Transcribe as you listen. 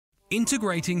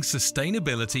Integrating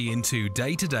sustainability into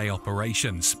day-to-day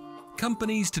operations.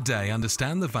 Companies today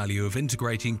understand the value of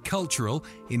integrating cultural,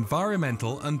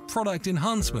 environmental and product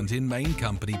enhancement in main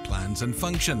company plans and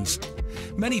functions.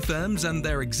 Many firms and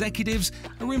their executives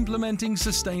are implementing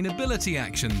sustainability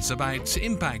actions about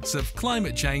impacts of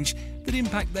climate change that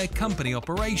impact their company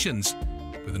operations,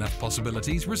 with enough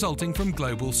possibilities resulting from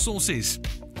global sources.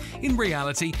 In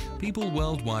reality, people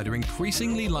worldwide are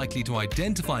increasingly likely to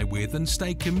identify with and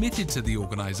stay committed to the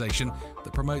organization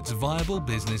that promotes viable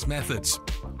business methods.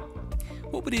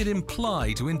 What would it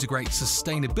imply to integrate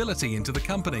sustainability into the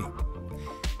company?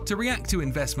 To react to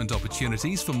investment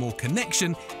opportunities for more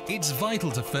connection, it's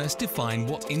vital to first define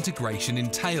what integration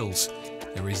entails.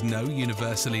 There is no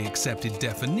universally accepted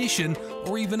definition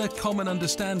or even a common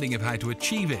understanding of how to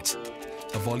achieve it.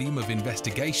 A volume of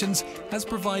investigations has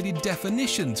provided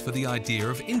definitions for the idea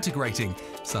of integrating,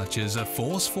 such as a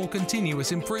force for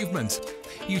continuous improvement,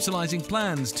 utilizing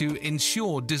plans to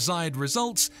ensure desired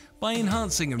results by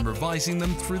enhancing and revising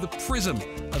them through the prism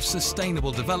of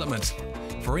sustainable development.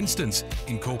 For instance,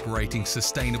 incorporating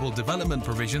sustainable development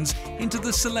provisions into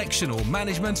the selection or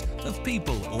management of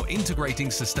people or integrating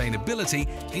sustainability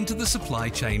into the supply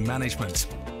chain management.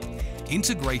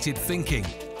 Integrated thinking.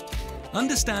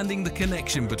 Understanding the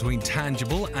connection between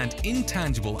tangible and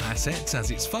intangible assets as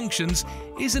its functions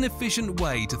is an efficient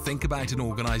way to think about an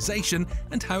organization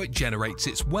and how it generates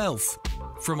its wealth.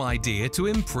 From idea to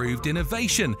improved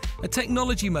innovation, a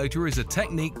technology motor is a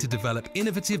technique to develop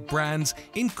innovative brands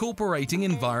incorporating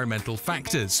environmental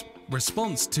factors.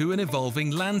 Response to an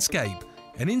evolving landscape.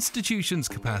 An institution's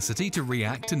capacity to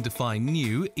react and define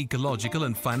new ecological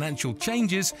and financial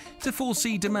changes to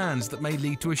foresee demands that may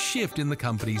lead to a shift in the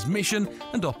company's mission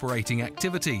and operating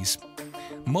activities.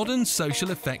 Modern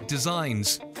social effect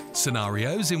designs.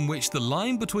 Scenarios in which the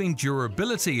line between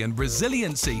durability and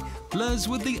resiliency blurs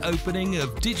with the opening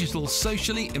of digital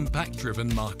socially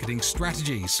impact-driven marketing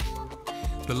strategies.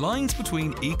 The lines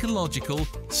between ecological,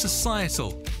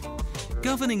 societal,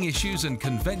 governing issues and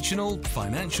conventional,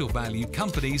 financial value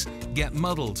companies get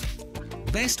muddled.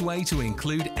 Best way to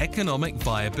include economic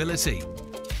viability.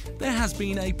 There has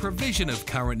been a provision of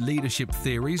current leadership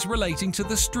theories relating to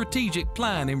the strategic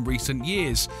plan in recent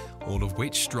years, all of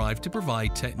which strive to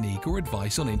provide technique or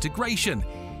advice on integration.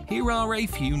 Here are a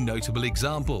few notable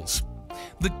examples.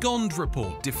 The GOND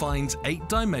report defines 8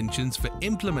 dimensions for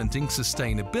implementing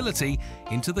sustainability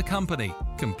into the company.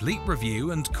 Complete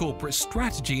review and corporate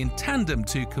strategy in tandem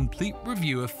to complete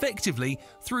review effectively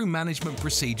through management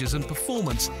procedures and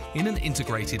performance in an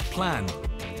integrated plan.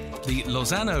 The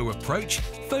Lozano approach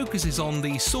focuses on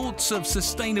the sorts of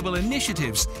sustainable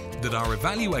initiatives that are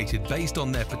evaluated based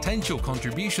on their potential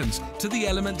contributions to the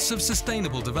elements of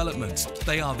sustainable development.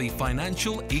 They are the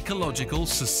financial, ecological,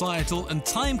 societal and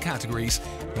time categories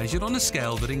measured on a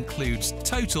scale that includes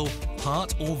total,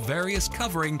 part or various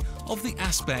covering of the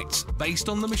aspects based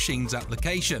on the machine's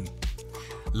application.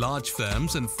 Large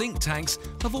firms and think tanks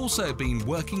have also been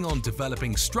working on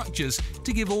developing structures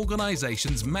to give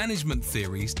organizations management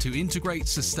theories to integrate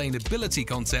sustainability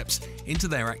concepts into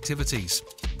their activities.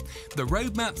 The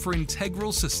Roadmap for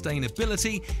Integral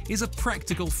Sustainability is a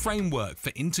practical framework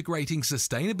for integrating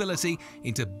sustainability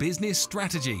into business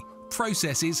strategy,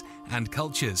 processes and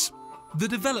cultures. The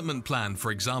development plan,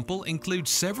 for example, includes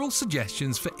several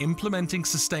suggestions for implementing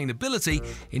sustainability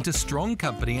into strong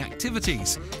company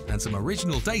activities and some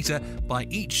original data by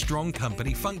each strong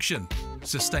company function.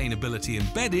 Sustainability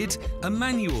Embedded, a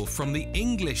manual from the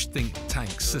English think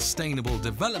tank Sustainable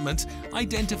Development,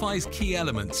 identifies key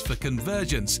elements for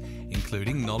convergence,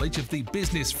 including knowledge of the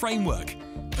business framework,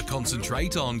 a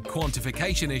concentrate on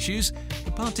quantification issues,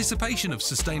 the participation of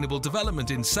sustainable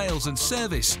development in sales and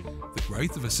service, the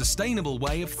growth of a sustainable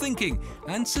way of thinking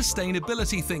and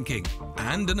sustainability thinking,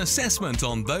 and an assessment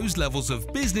on those levels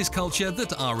of business culture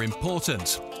that are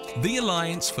important. The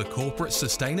Alliance for Corporate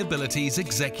Sustainability's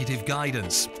Executive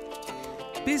Guidance.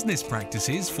 Business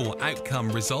Practices for Outcome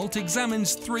Result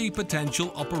examines 3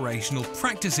 potential operational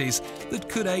practices that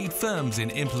could aid firms in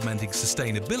implementing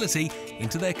sustainability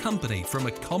into their company from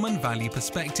a common value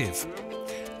perspective.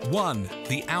 1.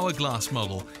 The Hourglass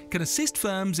Model can assist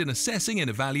firms in assessing and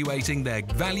evaluating their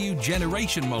value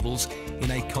generation models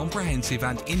in a comprehensive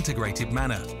and integrated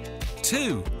manner.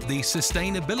 2. The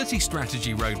Sustainability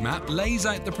Strategy Roadmap lays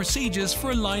out the procedures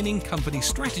for aligning company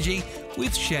strategy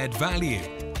with shared value.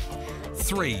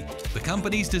 3. The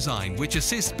Company's Design, which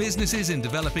assists businesses in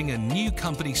developing a new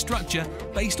company structure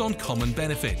based on common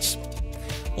benefits.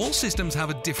 All systems have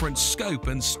a different scope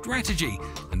and strategy,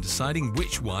 and deciding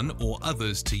which one or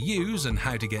others to use and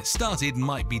how to get started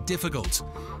might be difficult.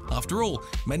 After all,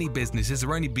 many businesses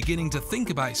are only beginning to think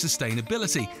about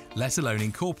sustainability, let alone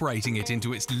incorporating it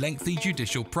into its lengthy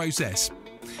judicial process.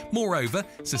 Moreover,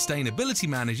 sustainability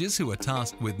managers who are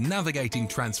tasked with navigating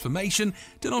transformation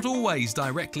do not always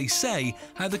directly say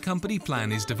how the company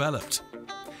plan is developed.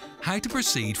 How to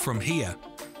proceed from here?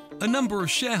 A number of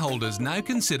shareholders now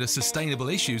consider sustainable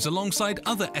issues alongside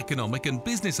other economic and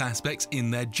business aspects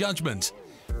in their judgment.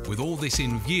 With all this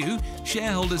in view,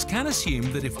 shareholders can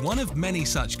assume that if one of many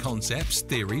such concepts,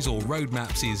 theories or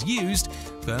roadmaps is used,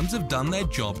 firms have done their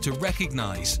job to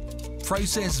recognize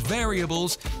process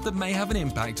variables that may have an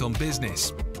impact on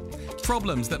business,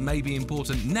 problems that may be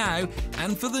important now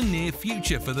and for the near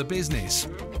future for the business,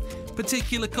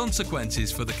 particular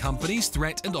consequences for the company's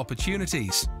threat and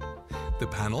opportunities, the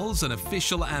panel's and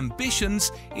official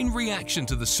ambitions in reaction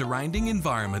to the surrounding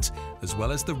environment, as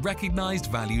well as the recognized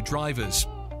value drivers.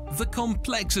 The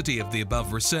complexity of the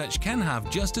above research can have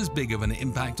just as big of an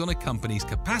impact on a company's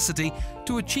capacity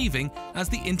to achieving as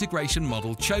the integration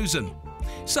model chosen.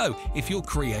 So, if you're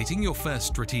creating your first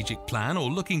strategic plan or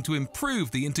looking to improve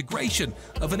the integration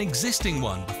of an existing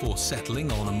one before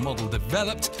settling on a model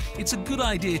developed, it's a good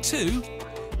idea to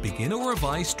begin or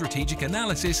revise strategic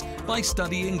analysis by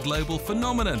studying global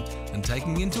phenomenon and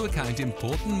taking into account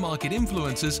important market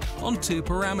influences on two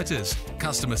parameters: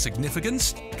 customer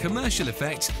significance, commercial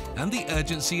effect, and the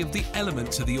urgency of the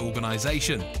element to the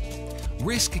organization.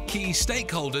 Risk key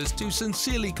stakeholders to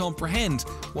sincerely comprehend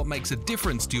what makes a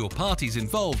difference to your parties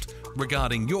involved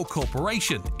regarding your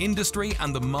corporation, industry,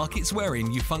 and the markets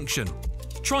wherein you function.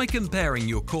 Try comparing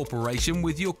your corporation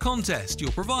with your contest,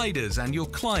 your providers, and your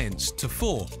clients to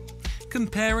 4.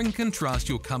 Compare and contrast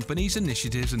your company's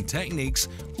initiatives and techniques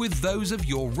with those of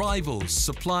your rivals,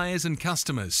 suppliers, and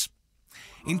customers.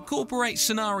 Incorporate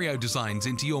scenario designs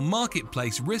into your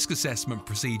marketplace risk assessment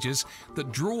procedures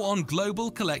that draw on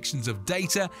global collections of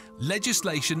data,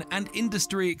 legislation, and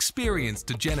industry experience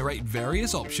to generate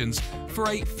various options for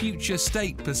a future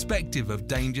state perspective of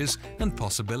dangers and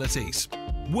possibilities.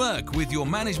 Work with your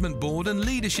management board and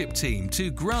leadership team to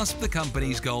grasp the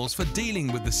company's goals for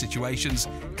dealing with the situations,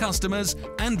 customers,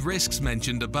 and risks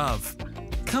mentioned above.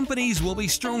 Companies will be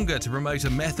stronger to promote a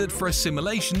method for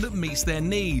assimilation that meets their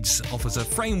needs, offers a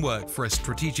framework for a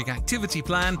strategic activity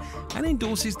plan, and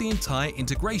endorses the entire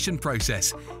integration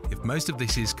process, if most of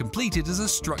this is completed as a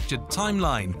structured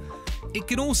timeline. It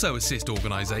can also assist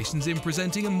organizations in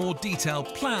presenting a more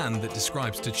detailed plan that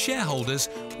describes to shareholders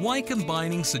why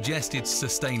combining suggested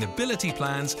sustainability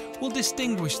plans will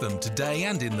distinguish them today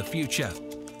and in the future.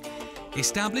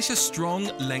 Establish a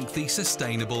strong, lengthy,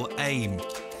 sustainable aim.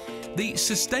 The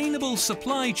sustainable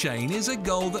supply chain is a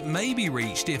goal that may be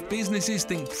reached if businesses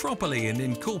think properly and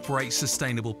incorporate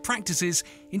sustainable practices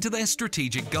into their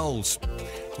strategic goals.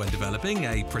 When developing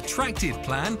a protracted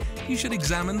plan, you should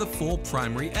examine the 4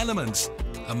 primary elements.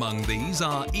 Among these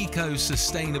are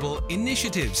eco-sustainable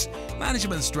initiatives,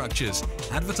 management structures,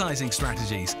 advertising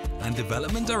strategies, and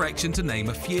development direction, to name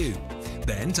a few.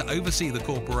 Then, to oversee the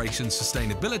corporation's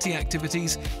sustainability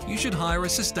activities, you should hire a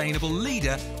sustainable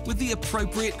leader with the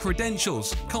appropriate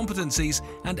credentials, competencies,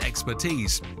 and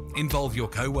expertise. Involve your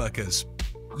co-workers.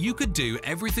 You could do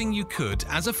everything you could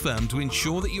as a firm to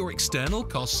ensure that your external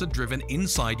costs are driven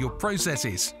inside your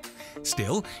processes.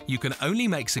 Still, you can only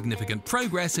make significant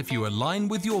progress if you align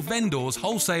with your vendors,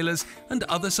 wholesalers, and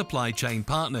other supply chain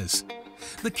partners.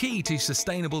 The key to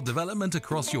sustainable development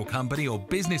across your company or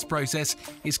business process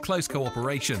is close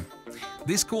cooperation.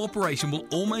 This cooperation will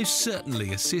almost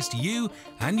certainly assist you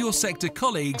and your sector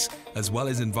colleagues, as well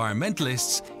as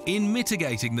environmentalists, in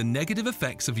mitigating the negative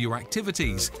effects of your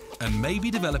activities and maybe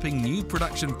developing new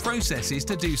production processes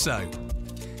to do so.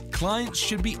 Clients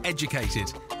should be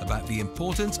educated about the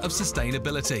importance of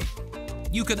sustainability.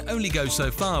 You can only go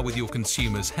so far with your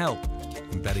consumers' help.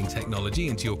 Embedding technology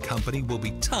into your company will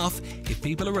be tough if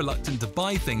people are reluctant to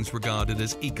buy things regarded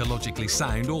as ecologically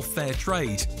sound or fair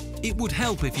trade. It would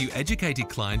help if you educated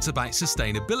clients about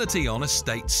sustainability on a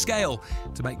state scale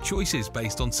to make choices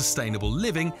based on sustainable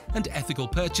living and ethical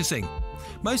purchasing.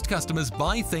 Most customers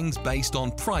buy things based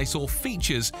on price or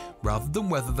features rather than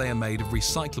whether they are made of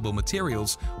recyclable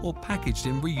materials or packaged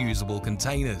in reusable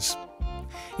containers.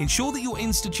 Ensure that your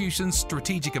institution's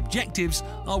strategic objectives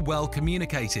are well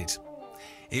communicated.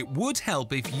 It would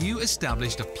help if you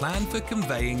established a plan for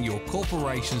conveying your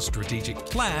corporation's strategic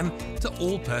plan to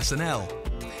all personnel.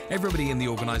 Everybody in the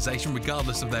organization,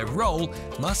 regardless of their role,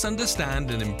 must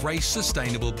understand and embrace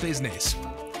sustainable business.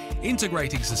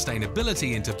 Integrating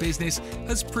sustainability into business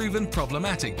has proven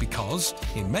problematic because,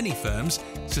 in many firms,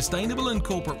 sustainable and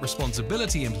corporate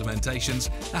responsibility implementations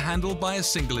are handled by a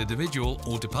single individual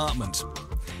or department.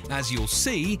 As you'll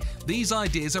see, these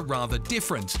ideas are rather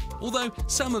different. Although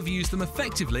some have used them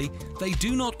effectively, they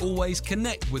do not always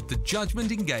connect with the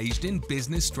judgment engaged in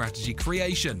business strategy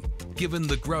creation. Given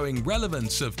the growing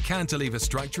relevance of cantilever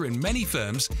structure in many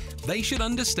firms, they should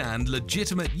understand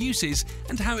legitimate uses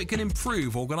and how it can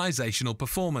improve organizational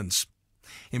performance.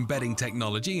 Embedding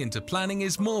technology into planning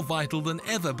is more vital than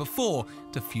ever before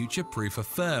to future-proof a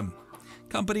firm.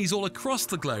 Companies all across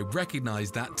the globe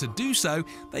recognize that to do so,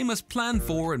 they must plan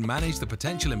for and manage the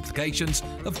potential implications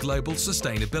of global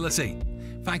sustainability,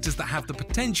 factors that have the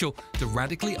potential to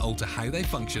radically alter how they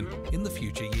function in the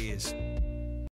future years.